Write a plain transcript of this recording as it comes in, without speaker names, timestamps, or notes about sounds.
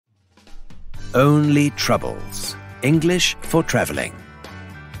Only troubles. English for traveling.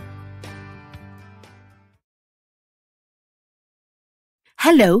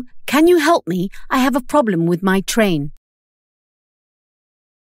 Hello, can you help me? I have a problem with my train.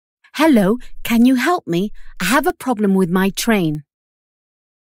 Hello, can you help me? I have a problem with my train.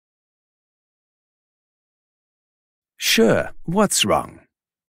 Sure, what's wrong?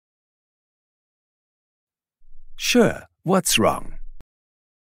 Sure, what's wrong?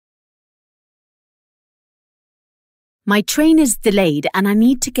 My train is delayed and I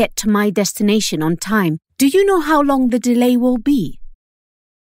need to get to my destination on time. Do you know how long the delay will be?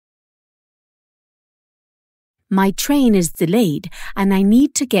 My train is delayed and I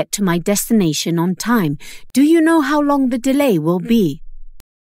need to get to my destination on time. Do you know how long the delay will be?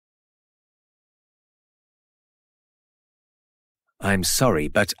 I'm sorry,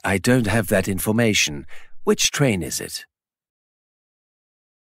 but I don't have that information. Which train is it?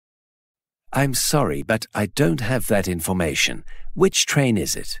 I'm sorry, but I don't have that information. Which train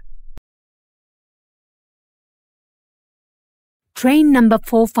is it? Train number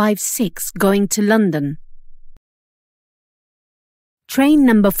 456 going to London. Train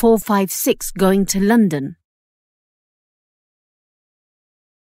number 456 going to London.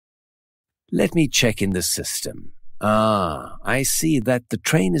 Let me check in the system. I see that the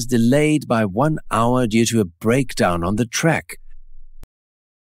train is delayed by 1 hour due to a breakdown on the track.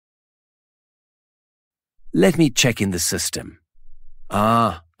 Let me check in the system.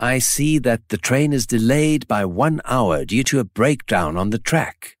 I see that the train is delayed by 1 hour due to a breakdown on the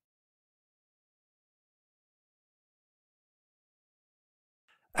track.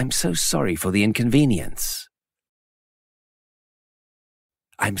 I'm so sorry for the inconvenience.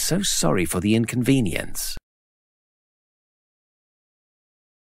 I'm so sorry for the inconvenience.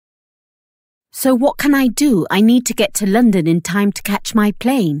 So what can I do? I need to get to London in time to catch my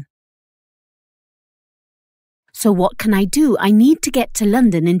plane. So what can I do? I need to get to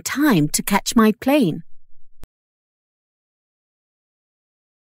London in time to catch my plane.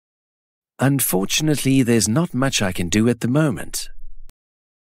 Unfortunately, there's not much I can do at the moment.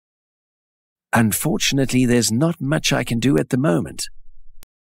 Unfortunately, there's not much I can do at the moment.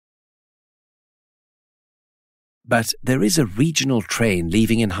 But there is a regional train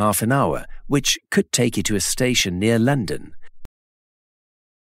leaving in half an hour, which could take you to a station near London.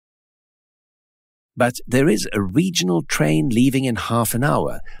 But there is a regional train leaving in half an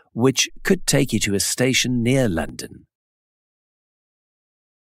hour, which could take you to a station near London.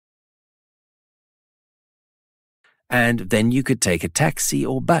 And then you could take a taxi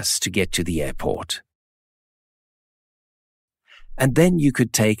or bus to get to the airport. And then you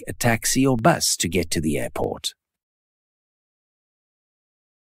could take a taxi or bus to get to the airport.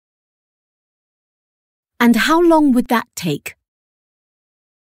 And how long would that take?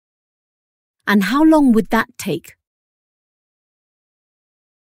 And how long would that take?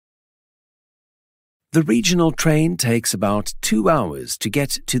 The regional train takes about 2 hours to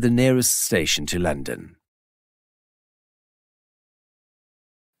get to the nearest station to London.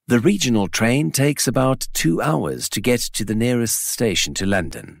 The regional train takes about 2 hours to get to the nearest station to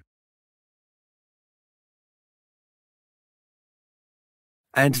London.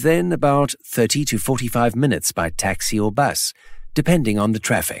 And then about 30 to 45 minutes by taxi or bus, depending on the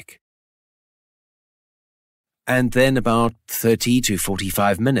traffic. And then about 30 to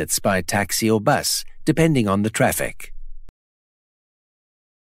 45 minutes by taxi or bus, depending on the traffic.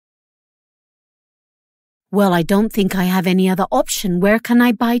 Well, I don't think I have any other option. Where can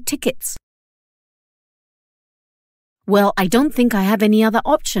I buy tickets? Well, I don't think I have any other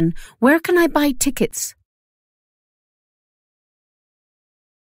option. Where can I buy tickets?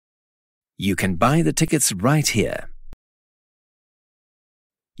 You can buy the tickets right here.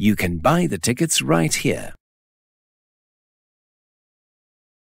 You can buy the tickets right here.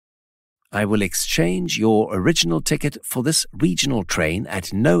 I will exchange your original ticket for this regional train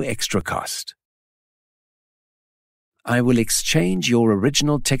at no extra cost. I will exchange your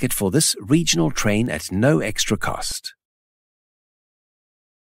original ticket for this regional train at no extra cost.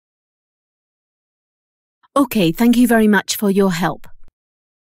 Okay, thank you very much for your help.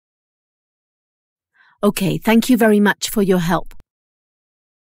 Okay, thank you very much for your help.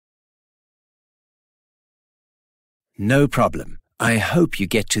 No problem. I hope you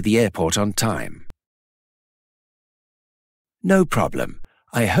get to the airport on time. No problem.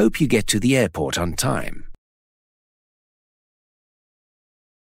 I hope you get to the airport on time.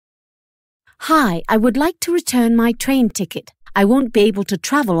 Hi, I would like to return my train ticket. I won't be able to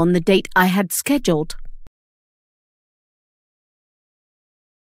travel on the date I had scheduled.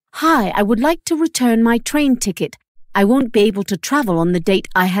 Hi, I would like to return my train ticket. I won't be able to travel on the date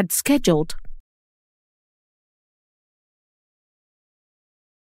I had scheduled.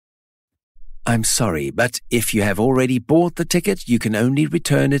 I'm sorry, but if you have already bought the ticket, you can only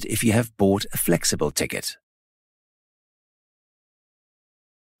return it if you have bought a flexible ticket.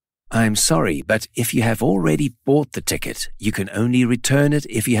 I'm sorry, but if you have already bought the ticket, you can only return it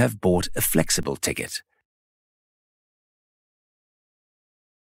if you have bought a flexible ticket.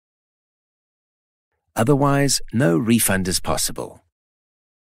 Otherwise, no refund is possible.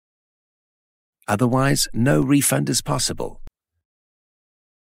 Otherwise, no refund is possible.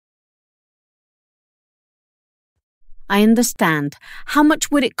 I understand. How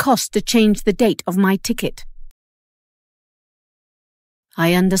much would it cost to change the date of my ticket?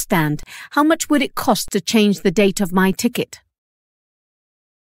 I understand. How much would it cost to change the date of my ticket?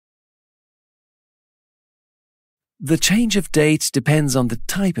 The change of date depends on the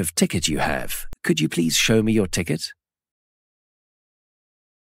type of ticket you have. Could you please show me your ticket?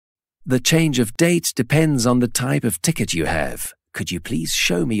 The change of date depends on the type of ticket you have. Could you please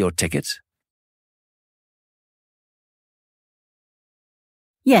show me your ticket?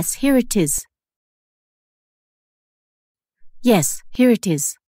 Yes, here it is. Yes, here it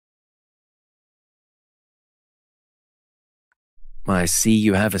is. I see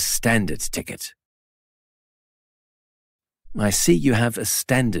you have a standard ticket. I see you have a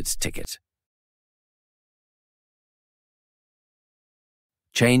standard ticket.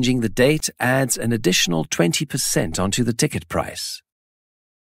 Changing the date adds an additional 20% onto the ticket price.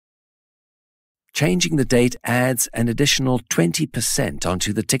 Changing the date adds an additional 20%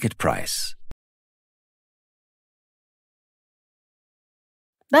 onto the ticket price.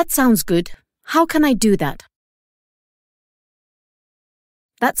 That sounds good. How can I do that?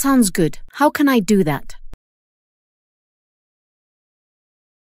 That sounds good. How can I do that?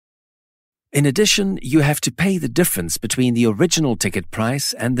 In addition, you have to pay the difference between the original ticket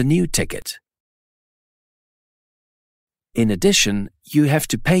price and the new ticket. In addition, you have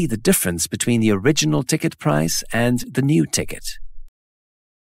to pay the difference between the original ticket price and the new ticket.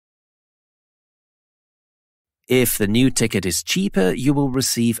 If the new ticket is cheaper, you will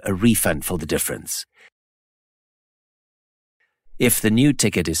receive a refund for the difference. If the new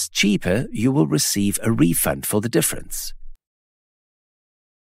ticket is cheaper, you will receive a refund for the difference.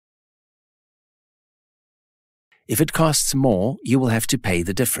 If it costs more, you will have to pay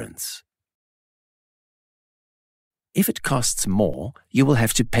the difference. If it costs more, you will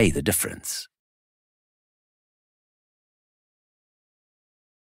have to pay the difference.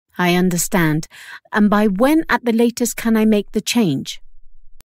 I understand. And by when at the latest can I make the change?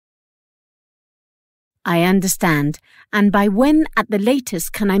 I understand. And by when at the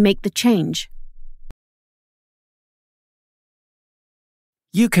latest can I make the change?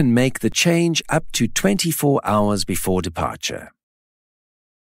 You can make the change up to 24 hours before departure.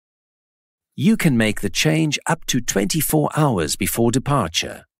 You can make the change up to 24 hours before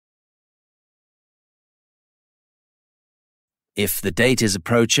departure. If the date is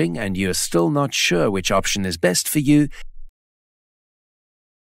approaching and you are still not sure which option is best for you,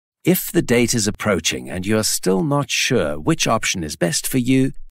 If the date is approaching and you are still not sure which option is best for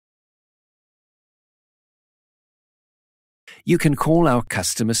you, you can call our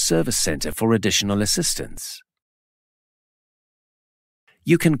customer service center for additional assistance.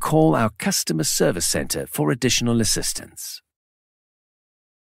 You can call our customer service center for additional assistance.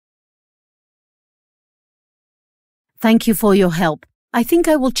 Thank you for your help. I think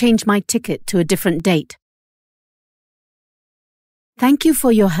I will change my ticket to a different date. Thank you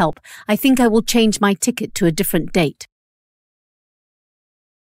for your help. I think I will change my ticket to a different date.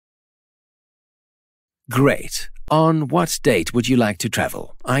 Great. On what date would you like to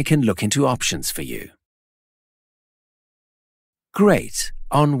travel? I can look into options for you. Great.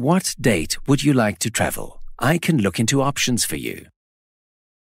 On what date would you like to travel? I can look into options for you.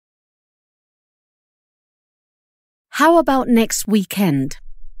 How about next weekend?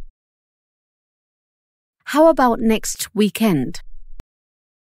 How about next weekend?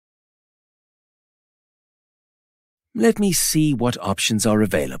 Let me see what options are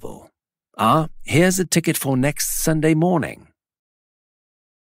available. Here's a ticket for next Sunday morning.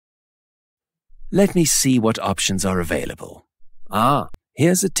 Let me see what options are available.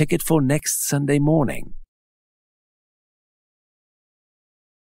 Here's a ticket for next Sunday morning.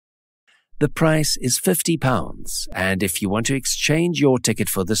 The price is £50, and if you want to exchange your ticket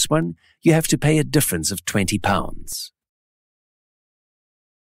for this one, you have to pay a difference of £20.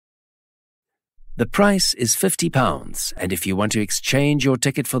 The price is £50, and if you want to exchange your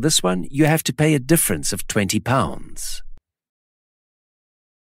ticket for this one, you have to pay a difference of £20.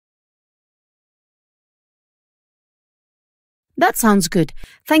 That sounds good.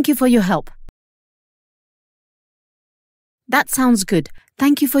 Thank you for your help. That sounds good.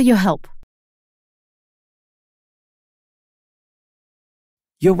 Thank you for your help.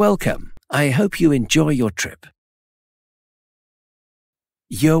 You're welcome. I hope you enjoy your trip.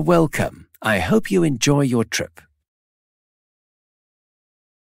 You're welcome. I hope you enjoy your trip.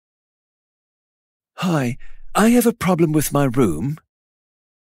 Hi, I have a problem with my room.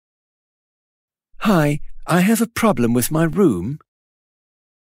 Hi, I have a problem with my room.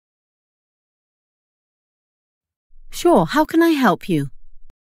 Sure, how can I help you?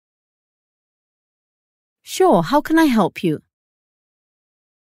 Sure, how can I help you?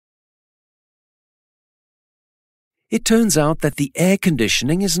 It turns out that the air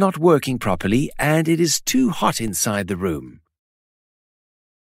conditioning is not working properly and it is too hot inside the room.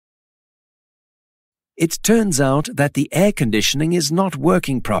 It turns out that the air conditioning is not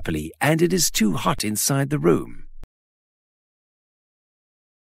working properly and it is too hot inside the room.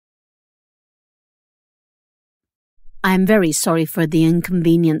 I am very sorry for the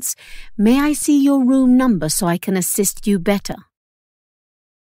inconvenience. May I see your room number so I can assist you better?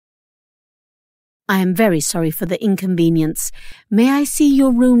 I am very sorry for the inconvenience. May I see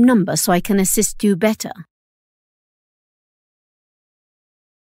your room number so I can assist you better?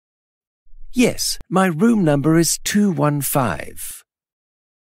 Yes, my room number is 215.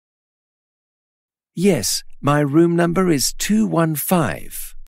 Yes, my room number is 215.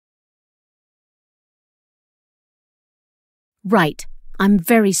 Right. I'm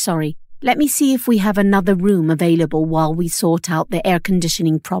very sorry. Let me see if we have another room available while we sort out the air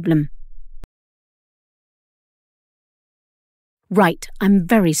conditioning problem. Right. I'm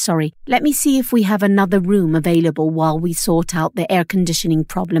very sorry. Let me see if we have another room available while we sort out the air conditioning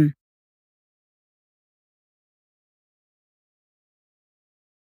problem.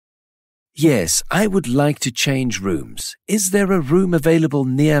 Yes, I would like to change rooms. Is there a room available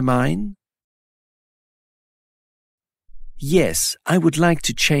near mine? Yes, I would like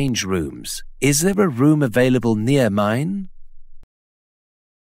to change rooms. Is there a room available near mine?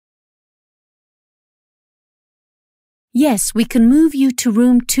 Yes, we can move you to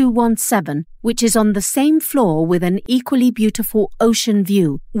room 217, which is on the same floor with an equally beautiful ocean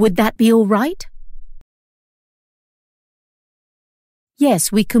view. Would that be all right?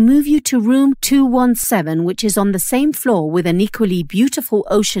 Yes, we can move you to room 217, which is on the same floor with an equally beautiful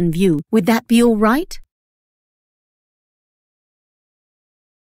ocean view. Would that be all right?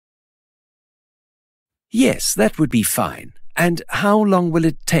 Yes, that would be fine. And how long will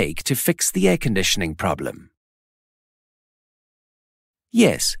it take to fix the air conditioning problem?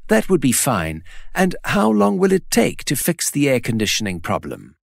 Yes, that would be fine. And how long will it take to fix the air conditioning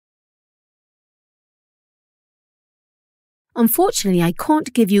problem? Unfortunately, I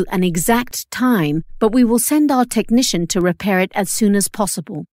can't give you an exact time, but we will send our technician to repair it as soon as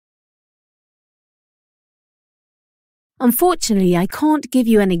possible. Unfortunately, I can't give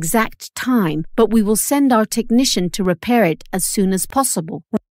you an exact time, but we will send our technician to repair it as soon as possible.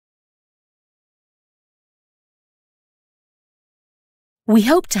 We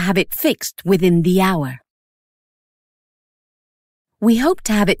hope to have it fixed within the hour. We hope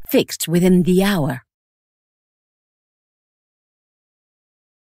to have it fixed within the hour.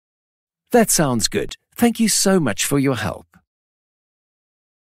 That sounds good. Thank you so much for your help.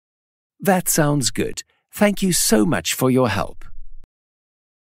 That sounds good. Thank you so much for your help.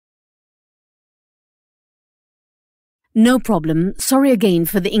 No problem. Sorry again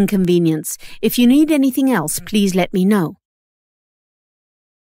for the inconvenience. If you need anything else, please let me know.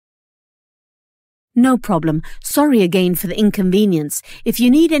 No problem. Sorry again for the inconvenience. If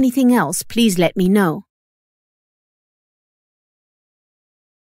you need anything else, please let me know.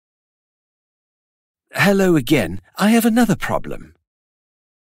 Hello again. I have another problem.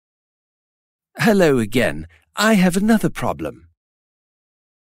 Hello again. I have another problem.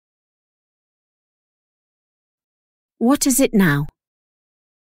 What is it now?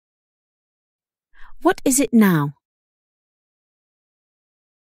 What is it now?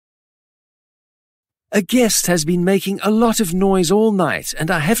 A guest has been making a lot of noise all night and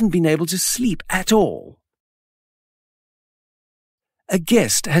I haven't been able to sleep at all. A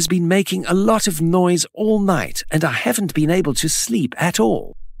guest has been making a lot of noise all night and I haven't been able to sleep at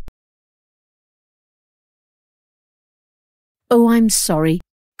all. Oh, I'm sorry.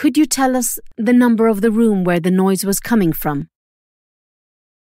 Could you tell us the number of the room where the noise was coming from?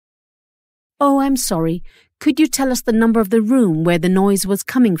 Oh, I'm sorry. Could you tell us the number of the room where the noise was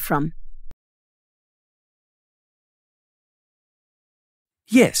coming from?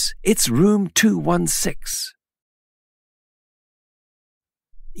 Yes, it's room 216.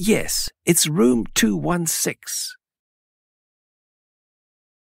 Yes, it's room 216.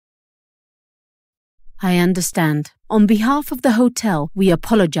 I understand. On behalf of the hotel, we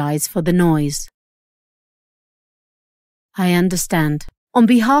apologize for the noise. I understand. On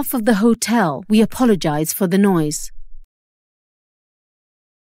behalf of the hotel, we apologize for the noise.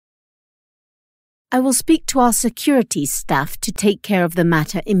 I will speak to our security staff to take care of the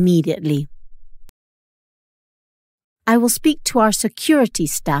matter immediately. I will speak to our security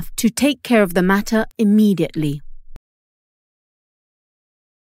staff to take care of the matter immediately.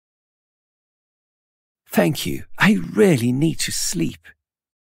 Thank you. I really need to sleep.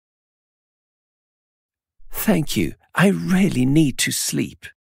 Thank you. I really need to sleep.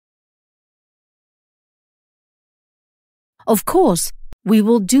 Of course, we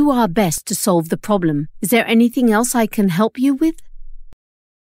will do our best to solve the problem. Is there anything else I can help you with?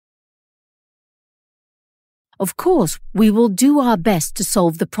 Of course, we will do our best to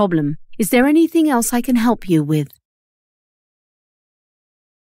solve the problem. Is there anything else I can help you with?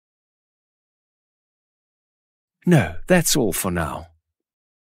 No, that's all for now.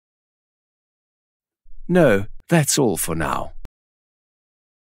 No, that's all for now.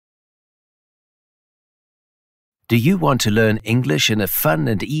 Do you want to learn English in a fun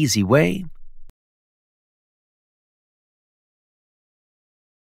and easy way?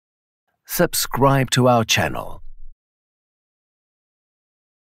 Subscribe to our channel.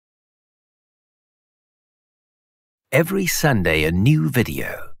 Every Sunday a new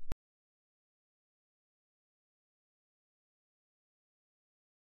video.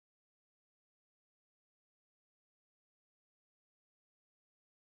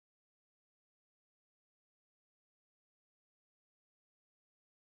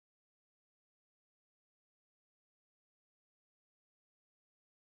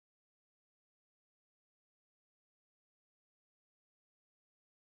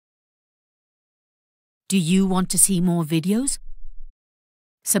 Do you want to see more videos?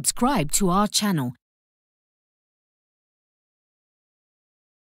 Subscribe to our channel.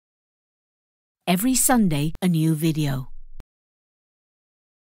 Every Sunday, a new video.